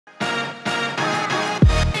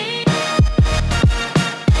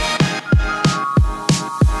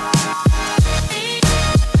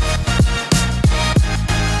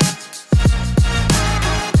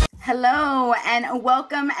And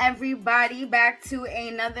welcome everybody back to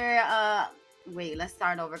another wait, let's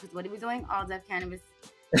start over because what are we doing? All Deaf Cannabis.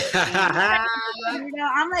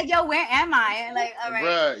 I'm like, yo, where am I? Like, all right.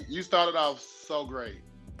 Bruh, you started off so great.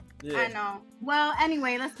 Yeah. I know. Well,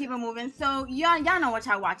 anyway, let's keep it moving. So y'all know what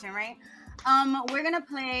y'all watching, right? We're gonna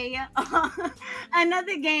play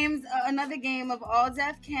another game of All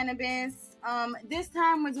Deaf Cannabis. This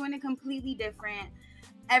time we're doing it completely different.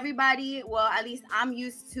 Everybody, well, at least I'm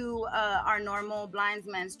used to our normal Blinds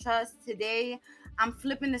Men's Trust. Today, I'm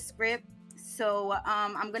flipping the script. So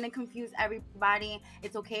I'm going to confuse everybody.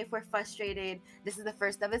 It's okay if we're frustrated. This is the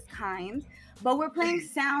first of its kind. But we're playing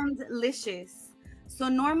Soundliscious. So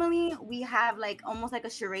normally we have like almost like a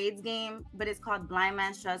charades game, but it's called Blind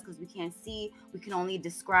Man's Trust because we can't see. We can only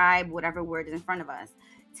describe whatever word is in front of us.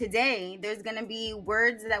 Today, there's going to be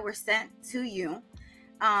words that were sent to you.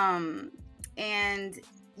 And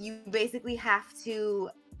you basically have to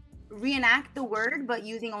reenact the word, but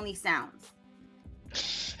using only sounds.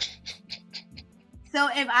 So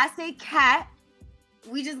if I say cat,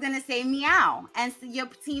 we're just going to say meow. And so your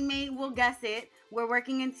teammate will guess it. We're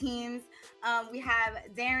working in teams. We have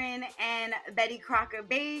Darren and Betty Krocker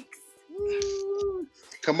Bakes. Woo.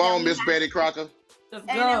 Come on, Miss Betty Krocker. Let's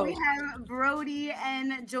and go. Then we have Broady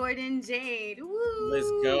and Jourdan Jade. Woo. Let's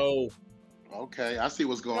go. Okay, I see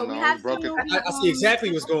what's going on. I see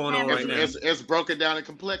exactly what's going on right now. It's broken down in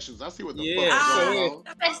complexions. I see what the fuck is going on.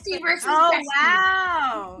 Bestie versus bestie.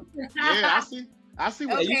 Wow. Yeah, I see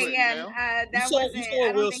what you're putting down. You saw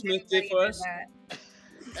what Will Smith did for us.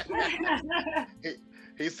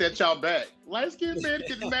 He set y'all back. Light-skinned men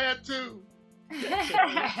getting mad too.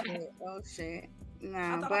 Oh shit.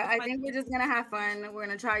 No, but I think we're just gonna have fun. We're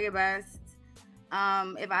gonna try your best.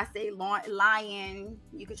 If I say lion,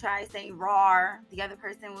 you could try to say roar. The other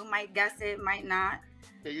person might guess it, might not.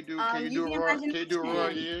 Can you do a roar? Can you do a roar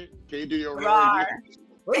again? Can you do your roar?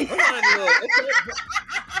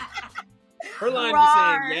 Her line is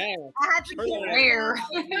saying yeah. I had to keep rare.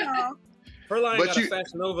 Her line got a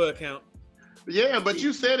Fashion Nova account. Yeah, but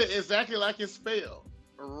you said it exactly like it's spelled.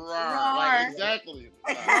 Roar. Like exactly.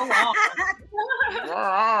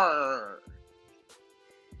 Roar.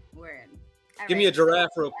 Word. Give me a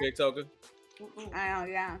giraffe real quick, Toka. Oh,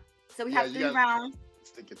 yeah. So we have 3 rounds.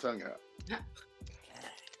 Stick your tongue out.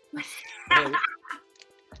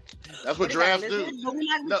 That's what giraffes do. But we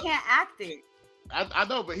can't act it. I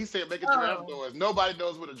know, but he said make a giraffe noise. Nobody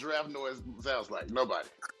knows what a giraffe noise sounds like. Nobody.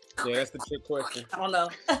 Yeah, that's the trick question. I don't know.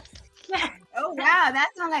 Oh, wow.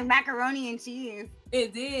 That sounds like macaroni and cheese.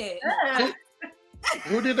 It did.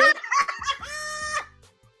 Who did that?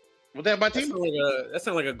 Was that my team? That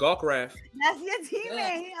sounds like a gawk raft. That's your teammate.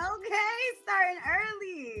 Yeah. Okay, starting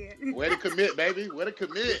early. Way to commit, baby. Way to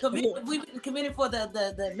commit. We committed for the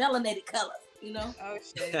melanated color, you know? Oh,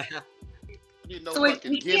 shit. So we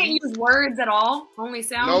can't use words at all? Only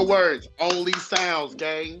sounds? No words. Only sounds,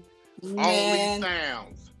 gang. Man. Only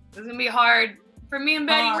sounds. It's going to be hard. For me and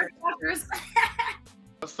Betty, we're talkers.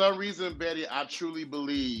 For some reason, Betty, I truly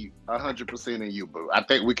believe 100% in you, boo. I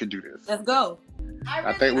think we can do this. Let's go.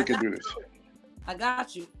 I think we can do this. I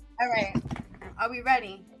got you. All right. Are we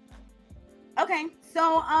ready? Okay.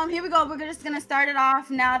 So here we go. We're just gonna start it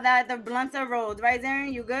off now that the blunts are rolled. Right,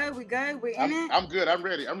 Darren? You good? We good? We're in it? I'm good. I'm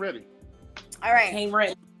ready. All right. Came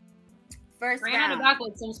ready. First round. Ran out of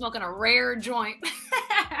backwards. I'm smoking a rare joint.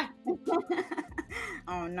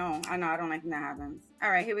 Oh no. I know. I don't like when that happens.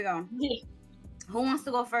 All right. Here we go. Yeah. Who wants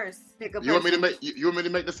to go first? Pick up. You want me to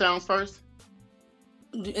make the sounds first?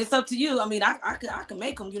 It's up to you. I mean, I can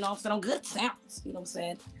make them. You know what I'm saying? I'm good at sounds. You know what I'm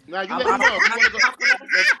saying? Now you let me know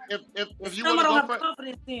if you want to go have first.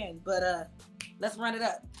 Confidence in, but let's run it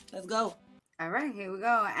up. Let's go. All right, here we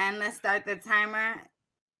go, and let's start the timer.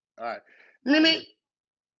 All right, Mimi.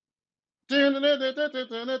 Cartoon.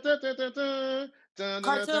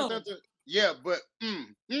 Yeah, but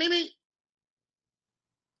Mimi.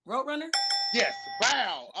 Roadrunner. Yes.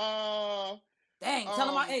 Wow. Dang. Tell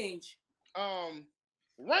them my age.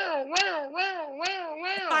 Wow.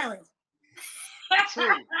 Sirens.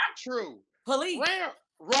 True. Police.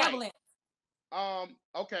 Right. Ambulance.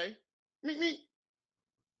 Okay. Me.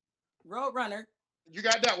 Roadrunner. You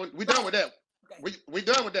got that one. We done with that. Okay. We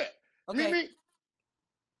done with that. Okay. Me.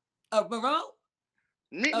 Monroe.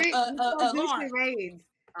 Me. Alarm.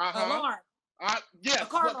 Alarm. Yeah. A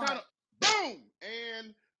car what kind of? Boom.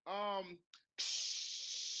 And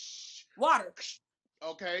water.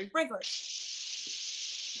 Okay. Sprinkler.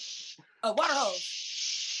 A water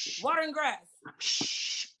hose. Water and grass.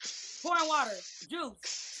 Pouring water. Juice.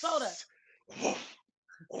 Soda.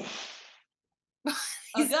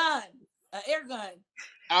 A gun. An air gun.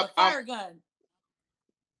 A fire gun.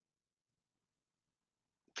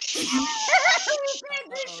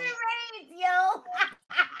 Yo.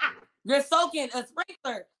 You're soaking a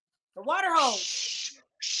sprinkler, a water hose,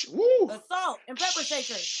 a salt and pepper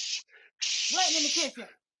shaker, blending in the kitchen,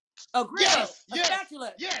 a grill, a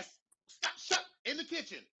spatula. Yes. Stop. In the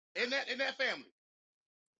kitchen. In that family.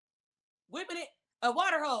 Whipping it, a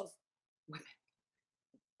water hose.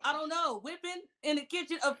 I don't know. Whipping in the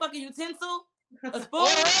kitchen, a fucking utensil, a spoon.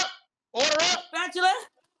 Order up. A spatula.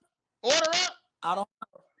 Order up. I don't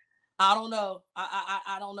know.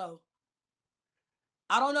 I don't know.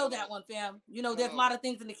 I don't know that one, fam. You know, there's a lot of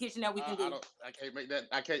things in the kitchen that we can do. I can't make that.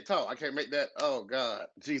 I can't talk. I can't make that. Oh God,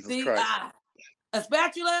 Jesus See, Christ! A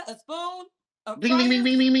spatula, a spoon, a Ding, ding, ding,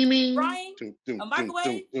 ding, ding, ding, ding. frying, a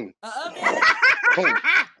microwave, an oven,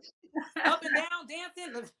 up and down,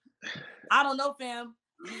 dancing. I don't know, fam.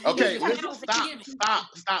 Okay, listen,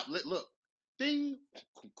 stop. Look, ding,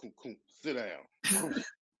 cool. Sit down.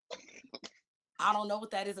 I don't know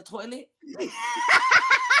what that is. A toilet.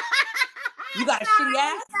 You got a shitty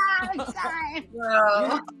ass?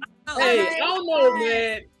 Hey, I don't know,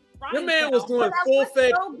 man. Your man was doing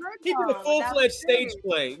full-fledged. He did a full-fledged stage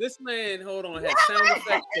play. This man, hold on, had sound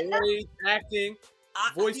effects, parade, acting,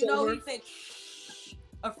 voiceover. You know, he said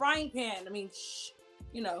a frying pan. I mean,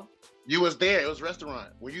 you know. You was there. It was a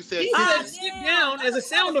restaurant. When you said he said sit down as a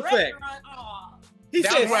sound effect. He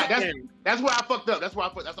said that's where I fucked up. That's why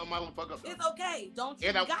that's on my own fuck up. It's okay. Don't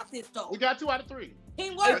you got this though? We got 2 out of 3.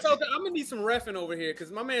 Teamwork. I'm gonna need some reffing over here because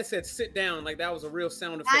my man said sit down like that was a real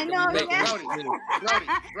sound effect. I know.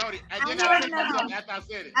 Brody. I did not take myself after I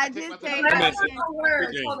said it. I did say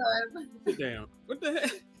sit down. What the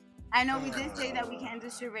heck? I know we did say that we can't do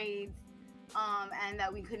charades, and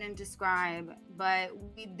that we couldn't describe, but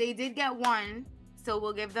they did get 1, so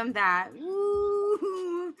we'll give them that.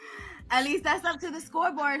 Woo! At least that's up to the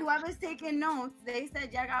scoreboard. Whoever's taking notes, they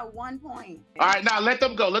said y'all got 1 point. All right, now let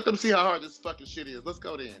them go. Let them see how hard this fucking shit is. Let's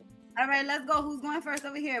go then. All right, let's go. Who's going first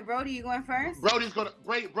over here? Broady, you going first? Brody's gonna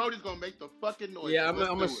make the fucking noise. Yeah, I'm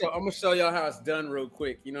gonna show y'all how it's done real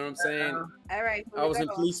quick. You know what I'm saying? All right. I was in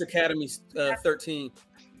Police Academy 13.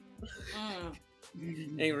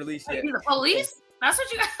 Ain't released yet. The police? That's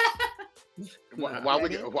what you got.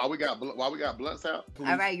 While we got blunts out.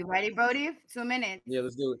 All right, you ready, Broady? 2 minutes. Yeah,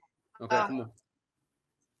 let's do it. Okay, come on.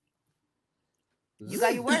 You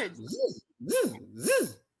got your words. Is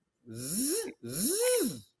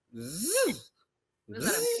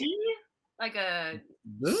that a P? Like a...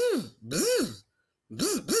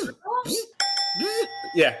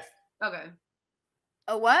 Yeah. Okay.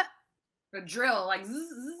 A what? A drill, like...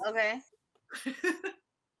 Okay.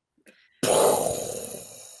 A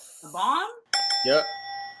bomb? Yep.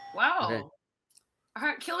 Wow. Okay. All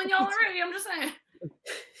right, killing y'all already, I'm just saying.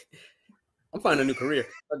 I'm finding a new career.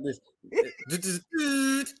 Like this. Is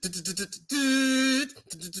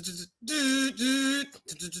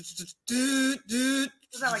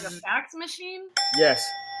that like a fax machine? Yes.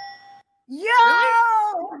 Yo!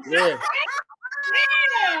 Yeah.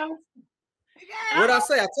 Yeah. What I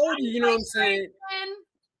say? I told you. You know what I'm saying?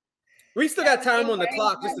 We still got time on the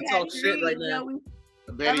clock just to talk shit right now.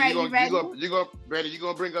 Betty, you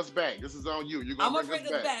gonna bring us back. This is on you. I'm gonna bring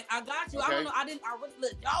us back. I got you. Okay. I don't know. I really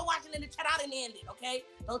look. Y'all watching in the chat. I didn't end it. Okay.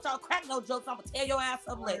 Don't y'all crack no jokes. I'm gonna tear your ass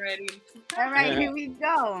up later. All right, here we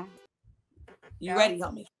go. You ready,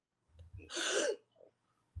 homie?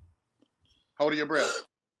 Hold your breath.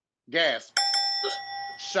 Gas.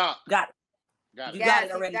 Shock. Got it. Got it. You got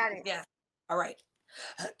it already. Got it. Yeah. All right.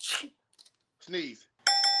 Sneeze.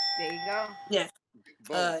 There you go. Yeah.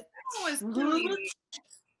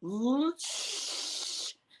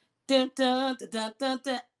 Dun, dun, dun, dun, dun,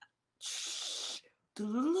 dun.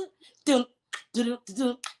 Dun, dun, dun,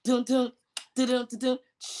 dun, dun, dun,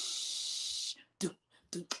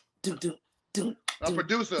 dun, dun.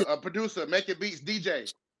 A producer, making beats,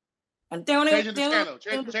 DJ. Changing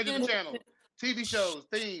the channel. TV shows,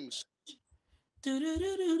 themes.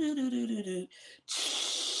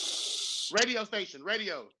 Radio station,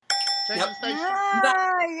 radio. Change the station. Yeah.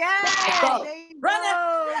 Run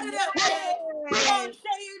it up.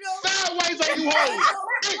 Sideways on you hoes.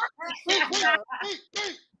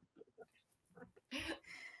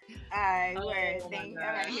 All right, word. Thank you. All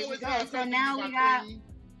right, here we go. So now we got.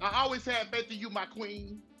 I always had faith in you, my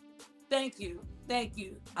queen. Thank you.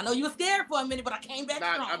 I know you were scared for a minute, but I came back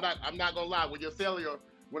strong. I'm not gonna lie. When your cellular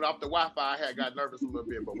went off the Wi-Fi, I got nervous a little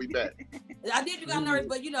bit, but we back. I did. You got nervous,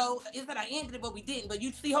 but you know, it's that I ended it, but we didn't. But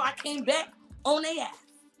you see how I came back on their ass.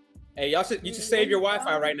 Hey, you should save your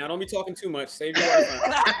Wi-Fi right now. Don't be talking too much. Save your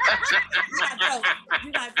Wi-Fi.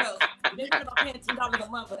 You got broke. They could have paid $10 a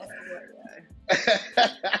month for that.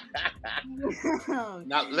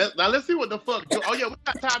 now let's see what the fuck. Oh yeah, we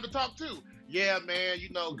got time to talk too. Yeah, man. You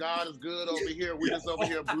know, God is good over here. We just over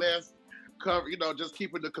here blessed. Cover, just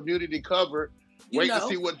keeping the community covered. Wait to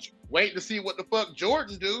see what the fuck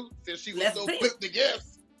Jourdan do since she was so quick to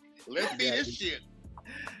guess. Let's see this shit.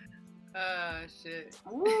 Shit.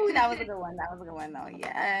 Ooh, that was a good one. Though.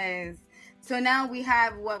 Yes. So now we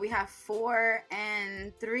have 4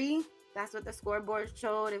 and 3. That's what the scoreboard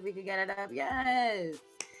showed. If we could get it up, yes.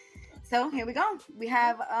 So here we go. We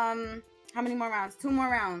have how many more rounds? 2 more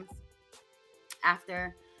rounds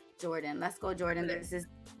after Jourdan. Let's go, Jourdan. This is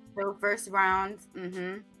the first round.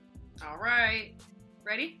 All right.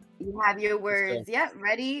 Ready? You have your words. Yep.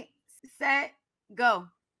 Ready, set, go.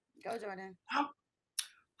 Go, Jourdan.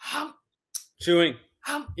 Chewing,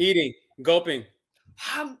 eating, gulping,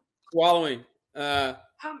 swallowing,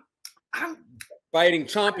 biting,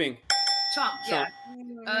 chomping. Chomp. Yeah.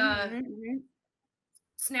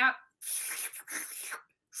 Snap.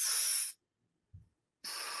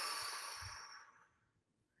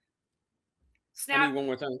 I need one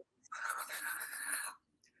more time.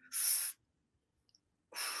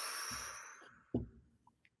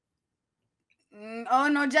 Oh,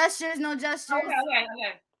 no gestures. Okay.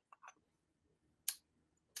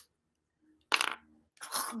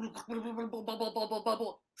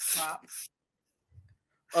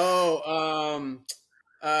 Oh,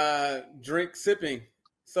 drink, sipping,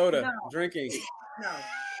 soda, drinking.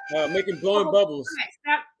 No. Blowing bubbles. Okay,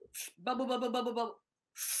 snap. Bubble.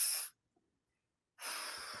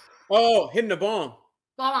 Oh, hitting a bomb.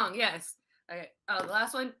 Bong, yes. Okay. Oh, the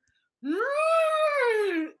last one.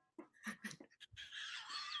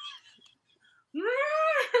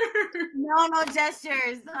 No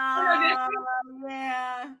gestures. Oh,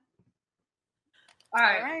 yeah. All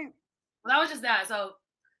right. Well, that was just that. So.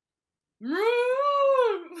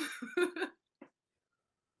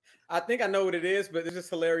 I think I know what it is, but it's just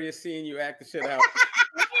hilarious seeing you act the shit out. All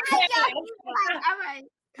right.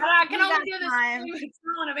 I can only do this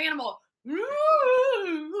sound of animal. I'm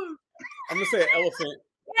gonna say elephant.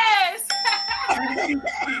 Yes.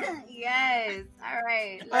 Yes. All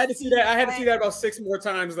right. I had to see that about 6 more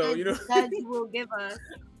times though. Judge will give us.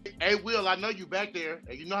 Hey, Will, I know you back there,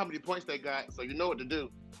 and you know how many points they got, so you know what to do.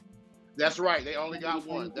 That's right. They only got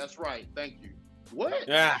 1. That's right. Thank you. What?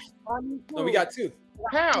 Yeah. No, we got 2.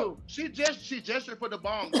 How? She gestured for the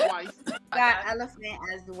bomb twice. Got elephant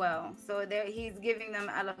as well. So he's giving them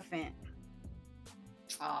elephant.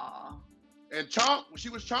 Aw. And chomp. She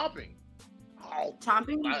was chomping. Oh,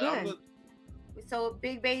 chomping is good. So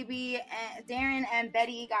Big Baby, and Darren and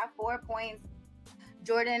Betty got 4 points.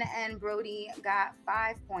 Jourdan and Broady got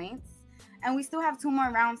 5 points. And we still have 2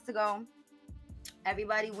 more rounds to go.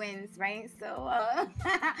 Everybody wins, right? So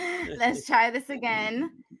let's try this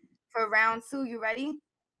again for round 2. You ready?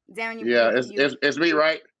 Darren, it's me,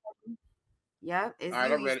 right? Yep. All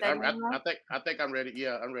right, I'm ready. I think I'm ready.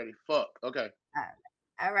 Yeah, I'm ready. Fuck. Okay.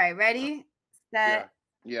 All right, ready? Set.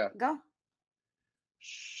 Yeah. Go.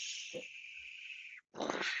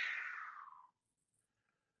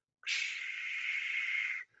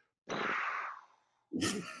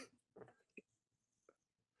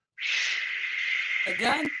 A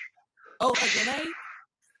gun? Oh, a grenade?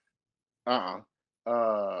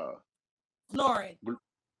 Snoring. Bloop,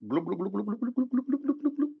 bloop, bloop, bloop, bloop, bloop, bloop, bloop, bloop,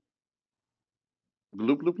 bloop, bloop.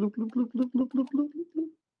 Bloop, bloop, bloop, bloop, bloop, bloop, bloop, bloop, bloop,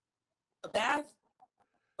 bloop. A bath?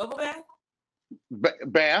 Bubble bath?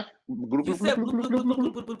 Bath. Bloop, bloop, bloop, bloop, bloop,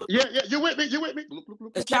 bloop, bloop, bloop. Yeah, you with me? Bloop, bloop,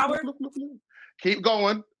 bloop, a shower? bloop, bloop, bloop. Keep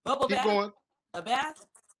going. Bubble Keep bath? going. A bath?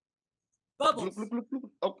 Bubbles. Bloop, bloop, bloop,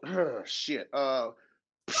 bloop. Oh, shit.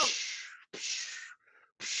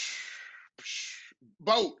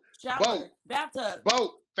 Boat. Shower. Boat. Bathtub.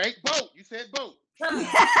 Boat. Think boat. You said boat.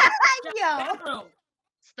 Bathroom.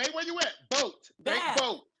 Stay where you at. Boat. Think Bath.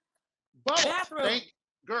 boat. Boat. Bathroom. Think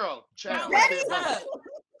girl. Child. Tub.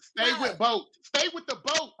 Stay with boat. Stay with the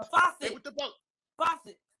boat. A faucet. Stay with the boat.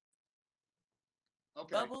 Faucet.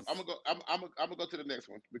 Okay. Bubbles. I'm gonna go to the next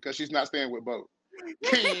one because she's not staying with boat.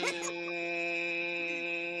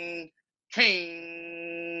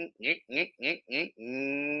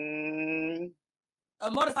 A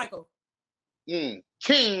motorcycle. King.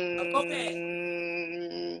 A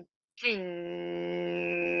moped. King.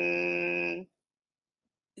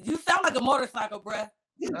 You sound like a motorcycle, bruh.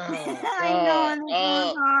 I know,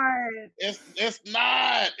 it's hard. It's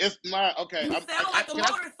not. It's not. Okay. You sound like a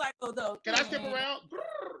motorcycle, though. Can I skip around?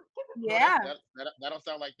 Yeah. That don't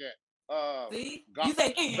sound like that. See? You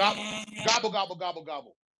say gobble, gobble, gobble,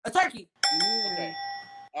 gobble. A turkey. Okay.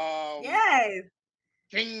 Yes.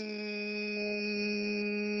 King.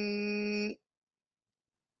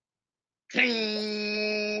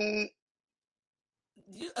 King.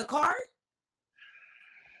 A car?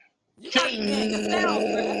 You gotta be making sounds,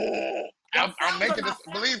 bro. I'm making this.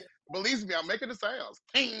 Believe me, I'm making the sounds.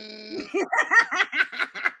 King.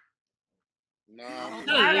 No. All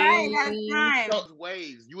right, that's time. Those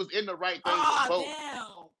waves. You was in the right thing. Oh,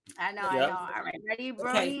 damn. I know. All right, ready,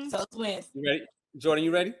 Broady? Okay, so twins. You ready? Jourdan,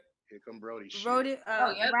 you ready? Here come Broady. Broady,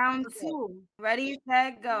 round 2. Ready,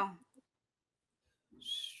 set, go.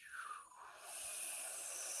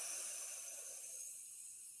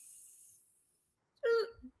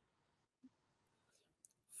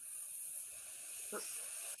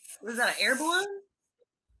 Was that an air balloon?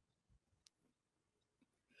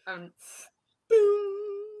 Boom.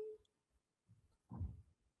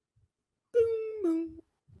 Boom, boom.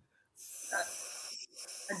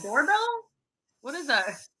 A doorbell? What is that?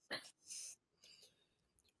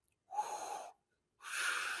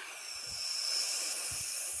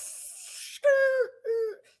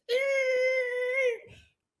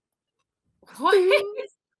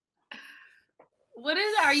 What is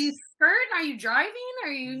it? Are you skirting? Are you driving?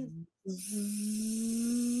 Are you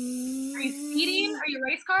speeding? Are you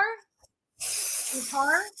race car? Your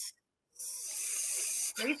car?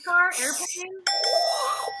 Race car? Airplane?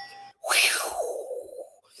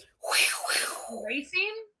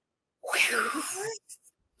 Racing?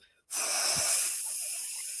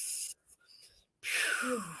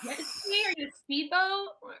 Jet ski? Are you a speedboat?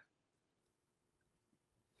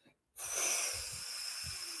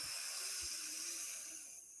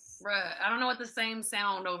 Bruh, I don't know what the same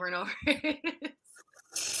sound over and over is.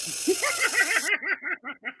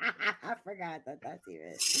 I forgot that's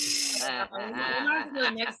even. We'll have to do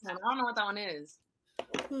it next time. I don't know what that one is.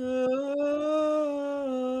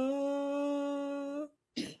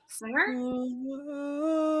 Singer?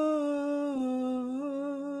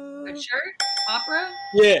 A church? Opera?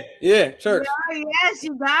 Yeah, church. Oh, yes,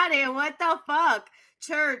 you got it. What the fuck?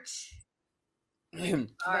 Church. All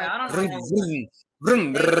right, I don't know.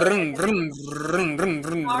 Vroom, vroom, vroom, vroom, vroom, vroom,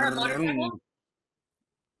 vroom.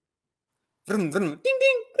 Ding,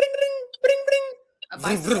 ding, ring, ring, ring, ring. A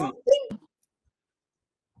bicycle?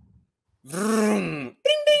 Vroom,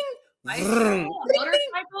 ding, ding. Vroom,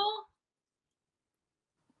 motorcycle?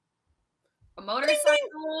 A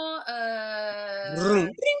motorcycle? Vroom,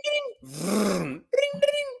 ding, ding. Vroom, ding,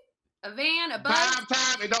 ding. A van? A bus?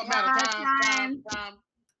 Time. It don't matter. Time.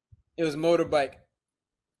 It was motorbike.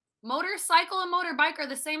 Motorcycle and motorbike are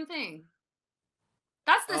the same thing.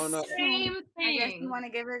 That's the same thing. I guess you want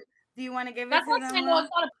to give it. Do you want to give it? That's what I'm saying. No,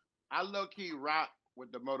 it's not I low key rock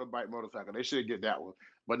with the motorcycle. They should get that one,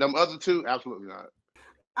 but them other two, absolutely not.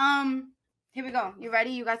 Here we go. You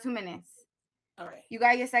ready? You got 2 minutes. All right. You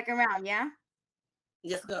got your second round, yeah?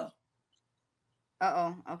 Let's go.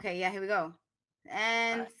 Okay, yeah, here we go.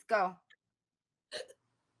 And let's go.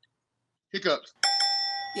 Hiccups.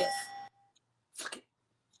 Yes. Fuck it.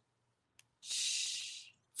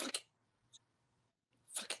 Shh. Fuck it.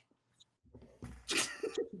 Fuck it.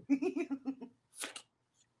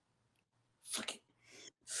 Fuck it.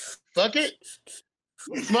 Fuck it.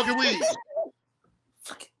 Smoking weed.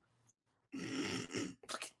 Fuck it.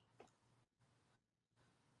 Fuck it.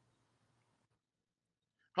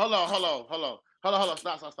 Hold on.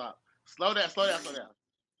 Stop. Slow down.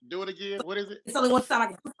 Do it again. What is it? It's only one sound I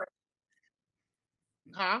can do.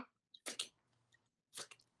 Huh?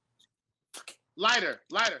 Lighter.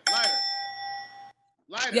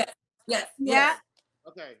 Yeah.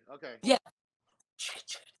 Okay. Yeah.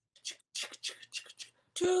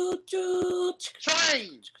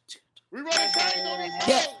 Train. We run a train on these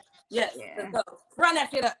Yes. roads. Yes. Let's go. Run that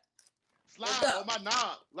shit up. Slide on my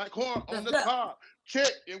knob like corn on the car.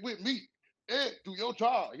 Check it with me and do your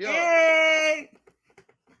job. Yeah. Hey.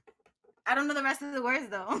 I don't know the rest of the words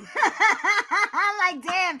though. I'm like,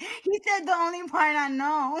 damn, he said the only part I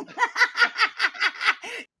know.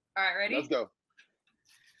 All right, ready? Let's go.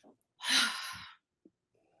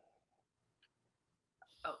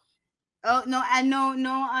 Oh no, I know,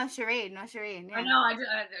 no charade. Yeah. I know.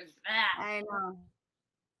 I know.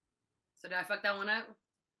 So did I fuck that one up?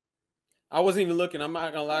 I wasn't even looking. I'm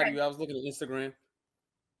not gonna lie to you. I was looking at Instagram.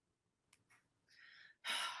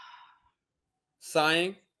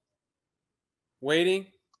 Sighing,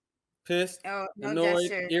 waiting, pissed,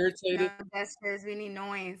 annoyed, irritated. No gestures. We need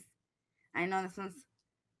noise. I know this one's.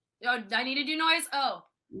 Yo, I need to do noise. Oh.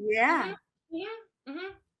 Yeah.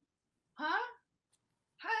 Huh?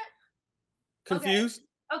 Confused.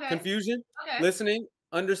 Okay. Confusion. Okay. Listening.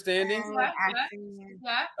 Understanding.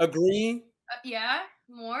 Yeah. Agreeing. Yeah.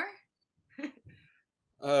 More. Is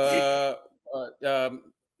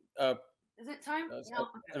Is it time?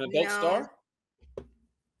 an adult star?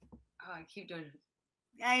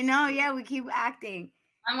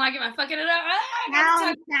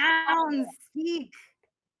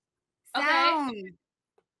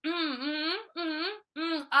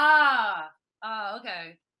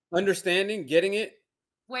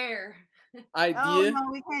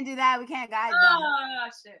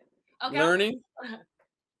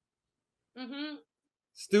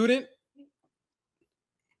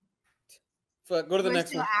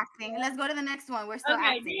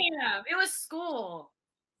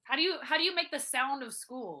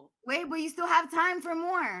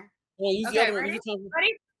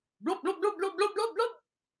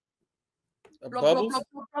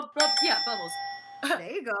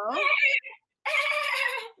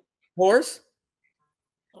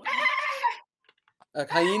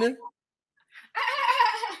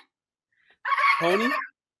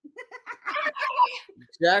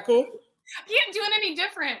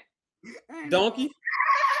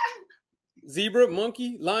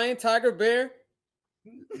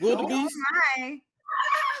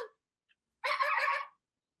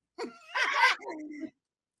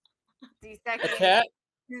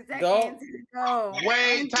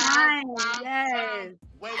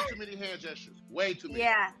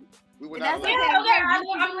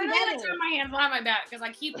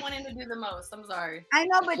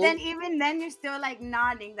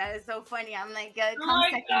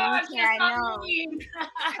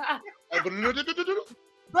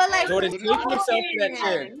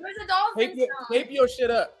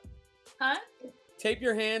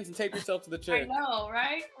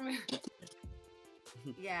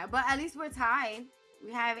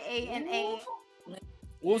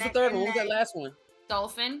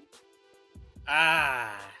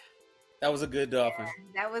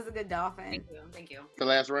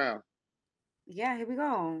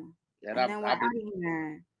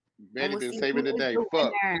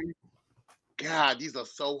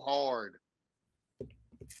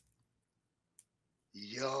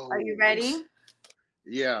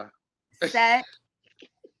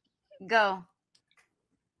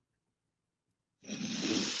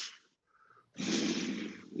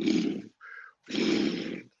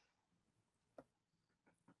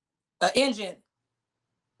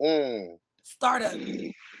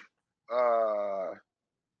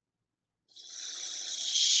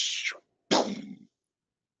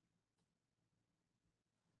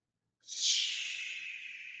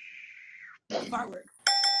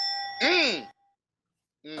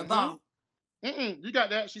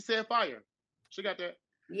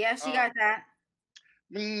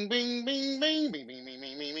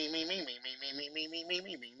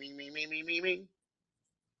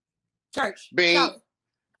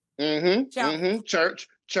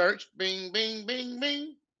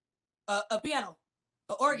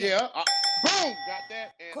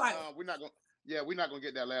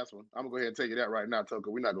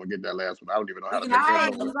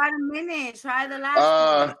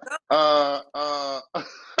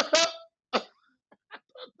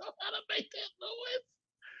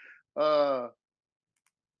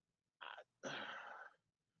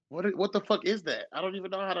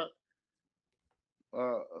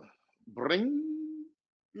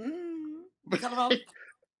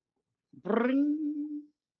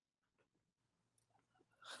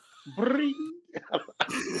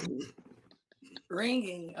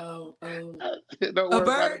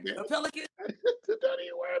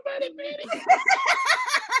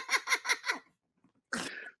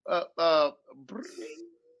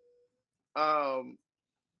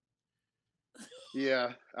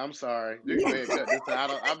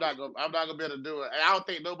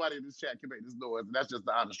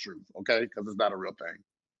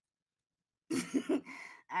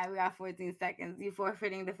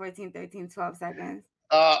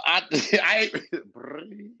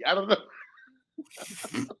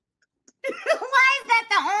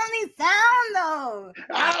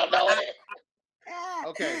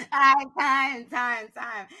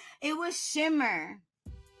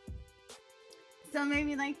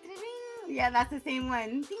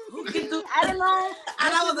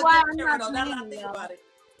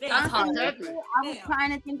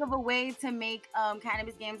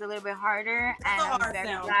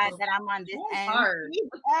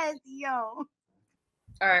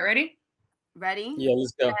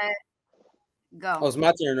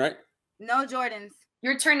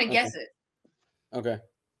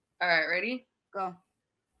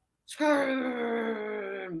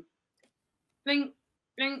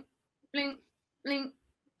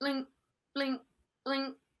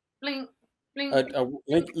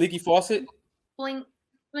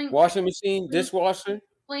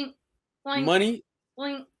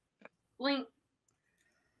 blink,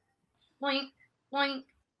 blink, blink,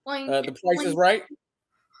 blink. The Price is Right.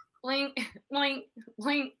 Blink, blink,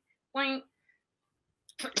 blink, blink.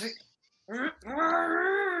 Blink,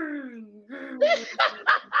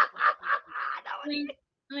 blink,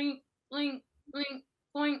 blink, blink,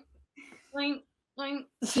 blink, blink, blink, blink.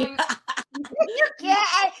 You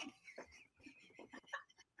can't.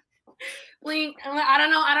 Blink. I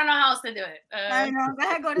don't know how else to do it. I know. Go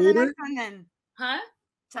ahead, go to the next one then. Huh?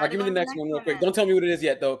 I'll give me the next one real quick. Don't tell me what it is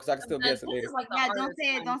yet, though, because I can still guess it later. Like yeah, don't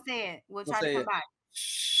say it. Don't say it. We'll try to come back.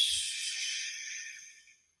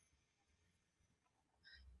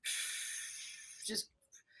 Just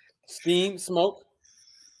steam, smoke,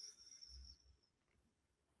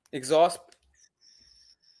 exhaust.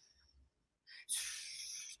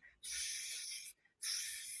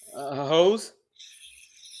 Hose.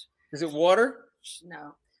 Is it water?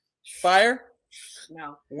 No. Fire?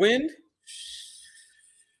 No. Wind?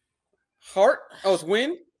 Heart? Oh, it's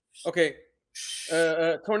wind? Okay.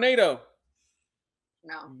 Tornado?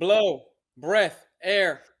 No. Blow. Breath.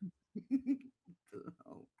 Air.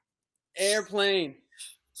 Airplane.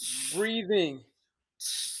 Breathing.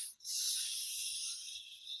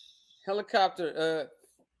 Helicopter.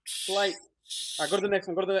 Flight. All right, go to the next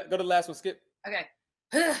one. Go to the last one. Skip. Okay.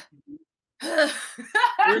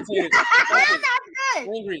 Irritated. That's good.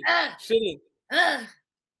 Angry. Shitting.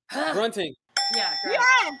 Grunting. Yeah. Great.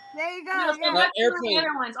 Yes. There you go. Airplane. The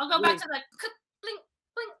other ones. I'll go back to the blink,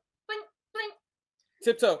 blink, blink, blink.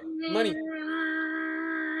 Tiptoe. Money.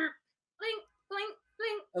 Blink, blink,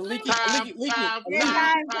 blink. Leaky. It's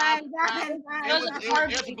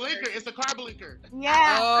a blinker. It's a car blinker.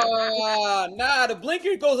 Yeah. Oh, nah. The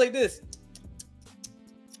blinker goes like this.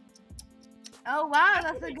 Oh wow,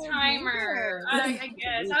 that's a good timer. I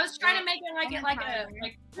guess I was trying to make it like a.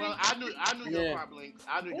 Well, I knew your car blinks.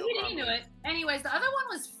 I knew your car. You knew it. Anyways, the other one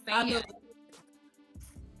was fan.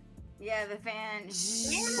 Yeah, the fan.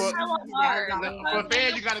 For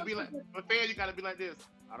fan, you gotta be like. For fan, you gotta be like this.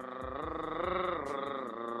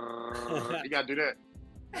 You gotta do that.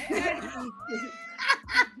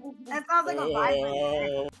 That sounds like a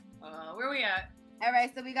vibe. Where we at? All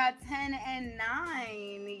right, so we got 10 and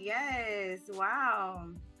 9. Yes, wow.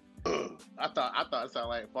 I thought it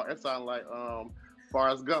sounded like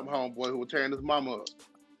Forrest Gump homeboy who was tearing his mama up.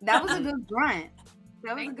 That was a good grunt.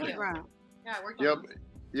 That was a good grunt. Yeah, we're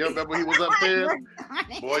You remember he was upstairs?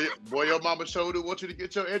 Boy, your mama showed her want you to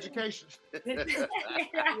get your education.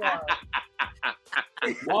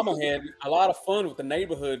 Mama had a lot of fun with the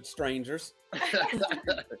neighborhood strangers.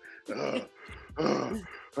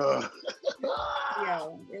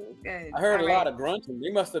 Yo, it was good. I heard a lot of grunting.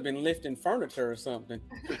 They must have been lifting furniture or something.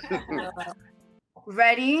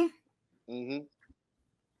 Ready? Mm-hmm.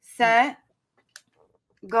 Set.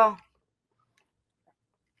 Go.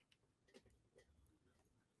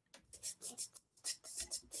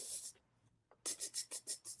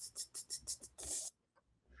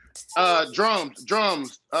 Drums.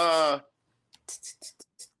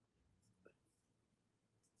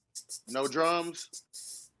 No drums.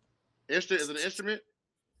 Is it an instrument?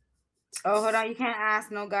 Oh, hold on. You can't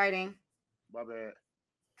ask. No guiding. My bad.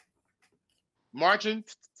 Marching.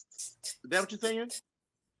 Is that what you're saying?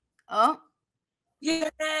 Oh. Yay!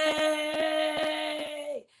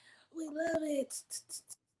 We love it.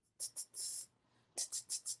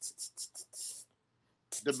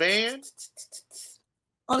 The band?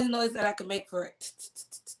 Only noise that I can make for it.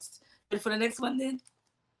 Ready for the next one then?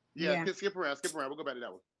 Yeah. Skip around. We'll go back to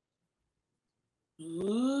that one.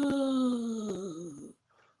 Ooh.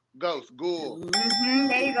 Ghost, ghoul. Mm-hmm,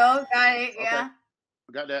 there you go. Got it. Okay. Yeah.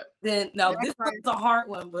 Got that. Then no, this one's a hard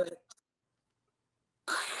one, but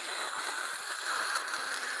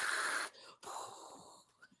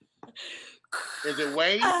is it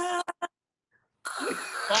wave?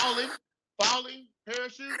 Falling,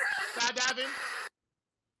 parachute, skydiving.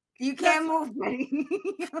 You can't move, buddy.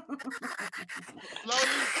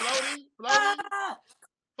 Floating.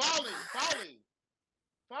 Falling.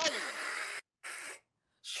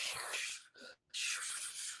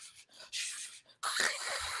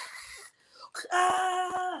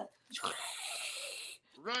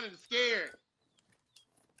 Running scared.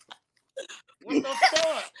 What the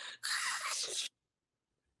fuck?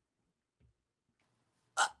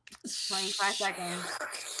 25 seconds.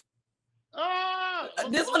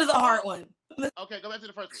 This one is a hard one. Okay, go back to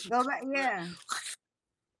the first one. Go back, yeah.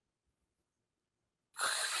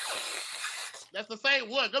 That's the same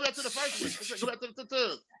one. Go back to the first one. Go back to the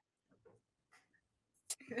two.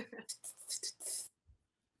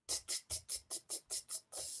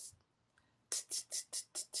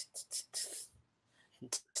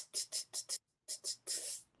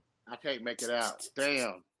 I can't make it out.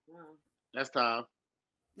 Damn. That's time.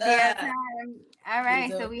 Yeah, time. All right,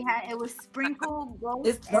 so it was Sprinkle,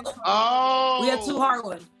 Ghost, oh. We had 2 hard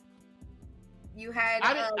ones. You had.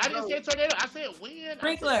 I didn't say tornado. I said wind.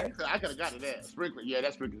 Sprinkler. I could have gotten that. Sprinkler. Yeah,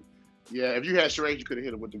 that's sprinkler. Yeah, if you had charades, you could have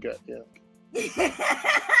hit him with the gut. Yeah.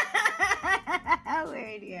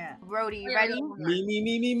 Weird, yeah. Broady, you ready?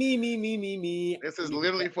 Me. This is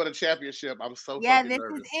literally for the championship. I'm so yeah. Fucking This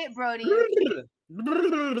nervous. is it, Broady.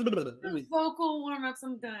 Vocal warm-ups.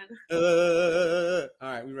 I'm done. All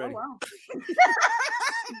right, we ready. Oh,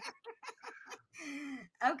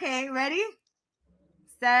 wow. Okay, ready?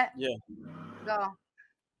 Set. Yeah. Go.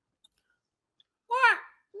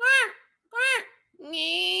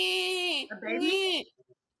 A baby?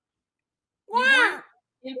 Newborn?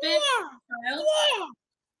 Infant? Child?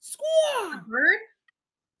 A bird?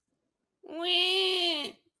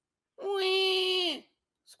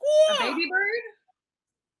 A baby bird?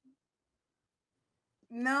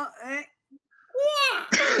 No.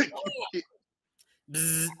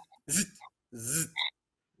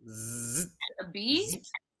 A bee?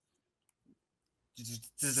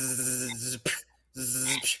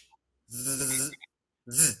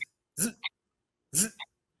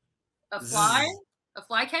 A fly? A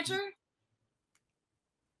fly catcher?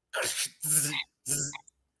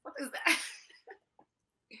 What is that?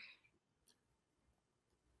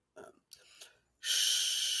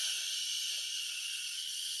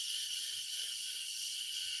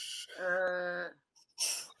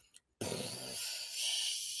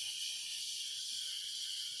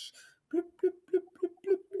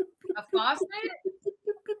 A faucet?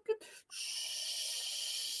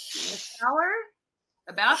 A shower?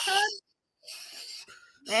 A bathtub?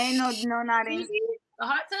 Ain't no nodding. A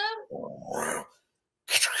hot tub?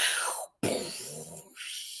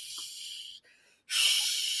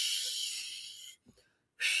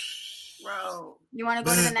 Bro. You want to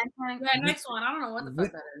go to the next one? Yeah, next one. I don't know what the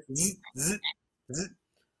fuck that is.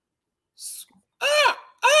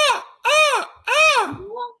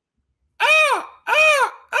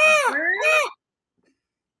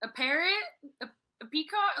 A parrot? A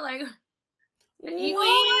peacock? Like an eagle? I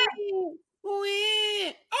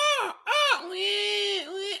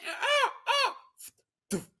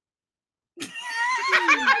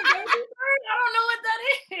don't know what that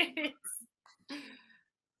is.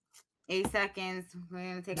 8 seconds. We're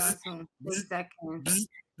gonna take on soon. 6 seconds.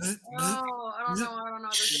 Oh, I don't know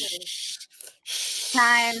this is.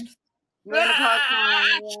 Time. We're gonna call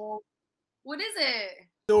time. What is it?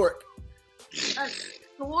 Stork. A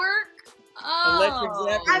stork? Oh. Electric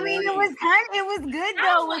Zap. I mean, it was good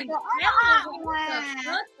though. With the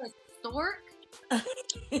a stork?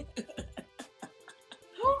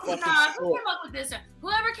 Who came up with this?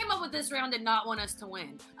 Whoever came up with this round did not want us to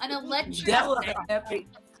win. An electric zap.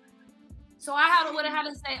 So I would have had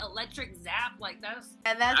to say electric zap. Like that's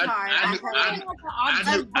hard. I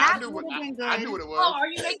knew what it was. Oh, are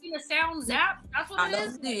you making a sound zap? That's what it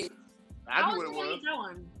is. I knew what it was.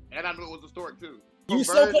 And I knew it was a stork too. You were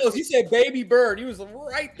so close. He said baby bird. He was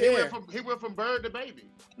right there. He went from bird to baby.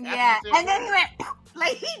 Yeah, and then he went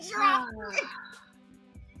like he dropped.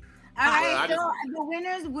 All right, so the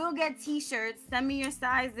winners will get T-shirts. Send me your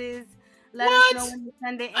sizes. Let us know when you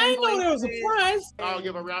send it. I know there was a prize. I'll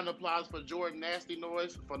give a round of applause for Jourdan Nasty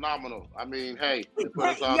Noise. Phenomenal. I mean, hey, put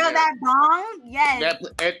us on that bong? Yes.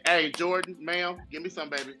 Hey, Jourdan, ma'am, give me some,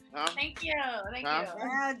 baby. Huh? Thank you. Thank you.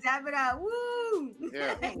 Yeah, dab it up. Woo.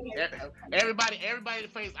 Yeah. Everybody in the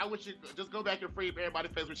face. I wish you just go back and free everybody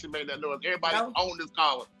in the face when she made that noise. Everybody own this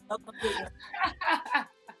collar.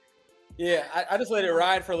 Yeah, I just let it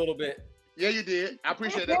ride for a little bit. Yeah, you did. I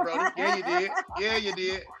appreciate that, Broady. Yeah, you did. Yeah, you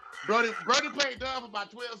did. Broady played dumb for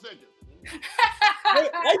about 12 seconds.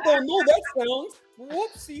 I don't know that sound.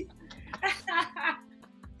 Whoopsie.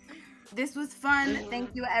 This was fun.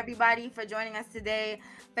 Thank you, everybody, for joining us today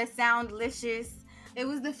for Soundliscious. It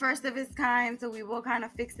was the first of its kind, so we will kind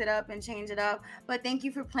of fix it up and change it up. But thank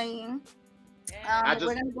you for playing. We're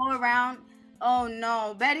going to go around. Oh,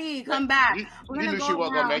 no. Betty, come back. You knew she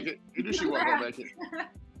wasn't going to make it. You knew she wasn't going to make it.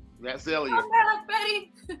 That's Celia. Come back,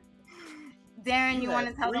 Betty. Darren, you want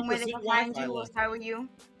to tell them where they can find you? We'll start with you.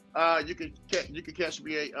 You can catch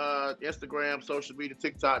me Instagram, social media,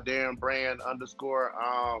 TikTok, Darren Brand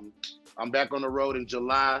 _. I'm back on the road in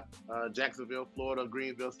July. Jacksonville, Florida,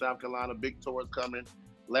 Greenville, South Carolina. Big tours coming.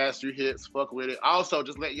 Last 3 hits. Fuck with it. Also,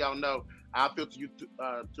 just let y'all know, I'll filter you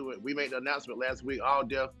to it. We made the announcement last week. All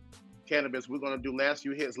Deaf Cannabis. We're going to do last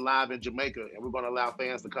few hits live in Jamaica, and we're going to allow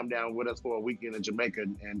fans to come down with us for a weekend in Jamaica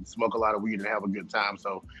and smoke a lot of weed and have a good time.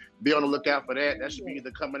 So be on the lookout for that. That should be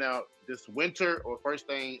either coming out this winter or first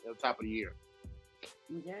thing at the top of the year.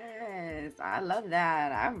 Yes, I love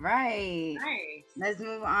that. All right. Nice. Let's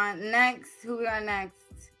move on. Next, who we got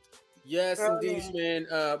next? Yes, Broady. indeed, man.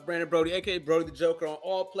 Brandon Broady, aka Broady the Joker, on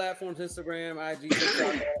all platforms: Instagram, IG,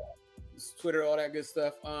 TikTok, Twitter, all that good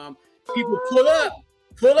stuff. People pull up.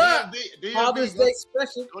 DMV, Father's Day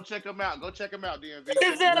special. Go check them out. DMV.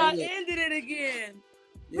 It said I ended it again.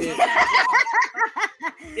 Yeah.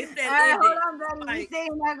 It said All right, hold ended. on, Betty. We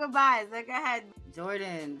saying our goodbyes. Like, go ahead,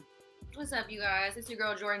 Jourdan. What's up, you guys? It's your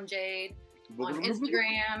girl Jourdan Jade on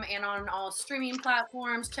Instagram and on all streaming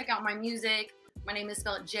platforms. Check out my music. My name is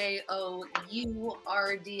spelled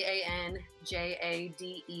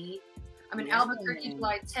JOURDANJADE. I'm in Albuquerque,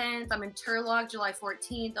 July 10th. I'm in Turlock, July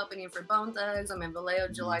 14th, opening for Bone Thugs. I'm in Vallejo,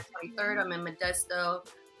 July 23rd. I'm in Modesto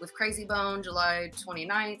with Crazy Bone, July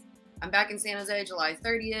 29th. I'm back in San Jose, July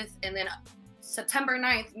 30th. And then September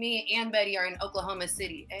 9th, me and Betty are in Oklahoma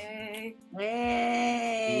City. Hey.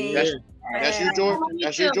 That's you, Jourdan.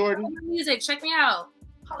 That's you, Jourdan. Music, check me out.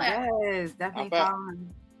 Yes, definitely follow.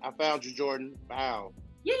 I found you, Jourdan. Wow.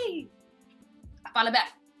 Yay. I follow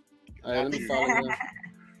back. All right, let me follow you.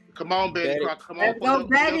 Come on, Betty. Come on. Let's go,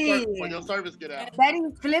 Betty. When your service get out. Betty,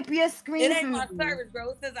 flip your screen. It ain't my service, bro.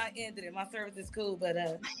 It says I ended it. My service is cool, but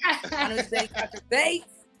I don't say Dr.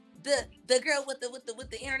 Bates. The girl with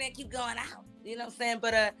the internet keep going out. You know what I'm saying?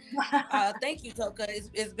 But thank you, Toka.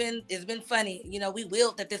 It's been funny. You know, we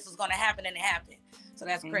willed that this was gonna happen and it happened. So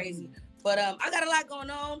that's crazy. But I got a lot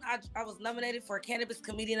going on. I was nominated for Cannabis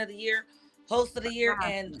Comedian of the Year, Host of the Year,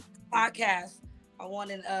 and podcast. I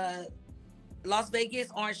won in Las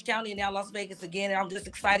Vegas, Orange County, and now Las Vegas again. And I'm just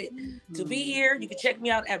excited to be here. You can check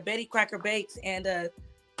me out at Betty Cracker Bakes. And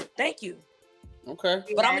thank you. Okay.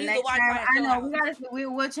 But I'm gonna use the Wi-Fi. I know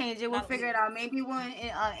we'll change it. We'll figure it out. Maybe we'll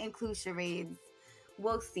include charades.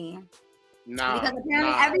 We'll see. Nah, because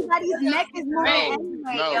apparently everybody's neck is moving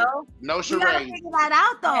anyway, yo. No charades. You gotta figure that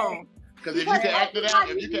out though. Because if you can act it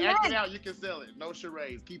out, you can sell it. No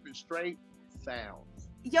charades. Keep it straight sounds.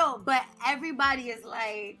 Yo, but everybody is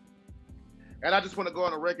like. And I just want to go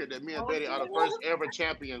on the record that me and Betty are the first ever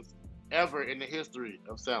champions ever in the history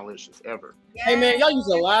of Soundliscious, ever. Yes. Hey man, y'all use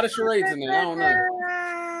a lot of charades in there. I don't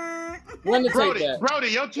know. When to take that?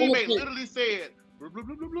 Broady, your teammate literally said blah, blah,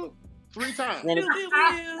 blah, blah, blah, 3 times.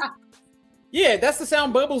 Yeah, that's the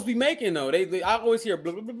sound bubbles be making though. I always hear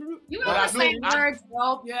blah, blah, blah, blah. You gotta say words.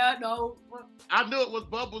 No, yeah, no. I knew it was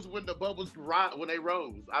bubbles when the bubbles when they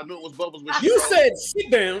rose. I knew it was bubbles when you rose. said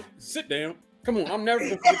sit down. Come on, I'm never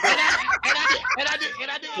gonna forget that. And I didn't get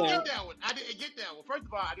that one. I didn't get that one. First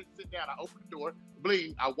of all, I didn't sit down. I opened the door,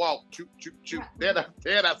 bleed. I walked, choop, choop, choop. Then I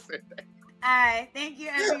said that. All right, thank you,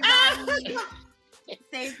 everybody.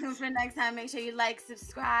 Stay tuned for next time. Make sure you like,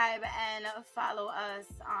 subscribe, and follow us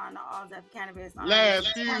on All Def Cannabis.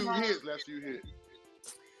 Last few hits.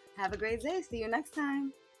 Have a great day. See you next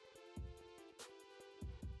time.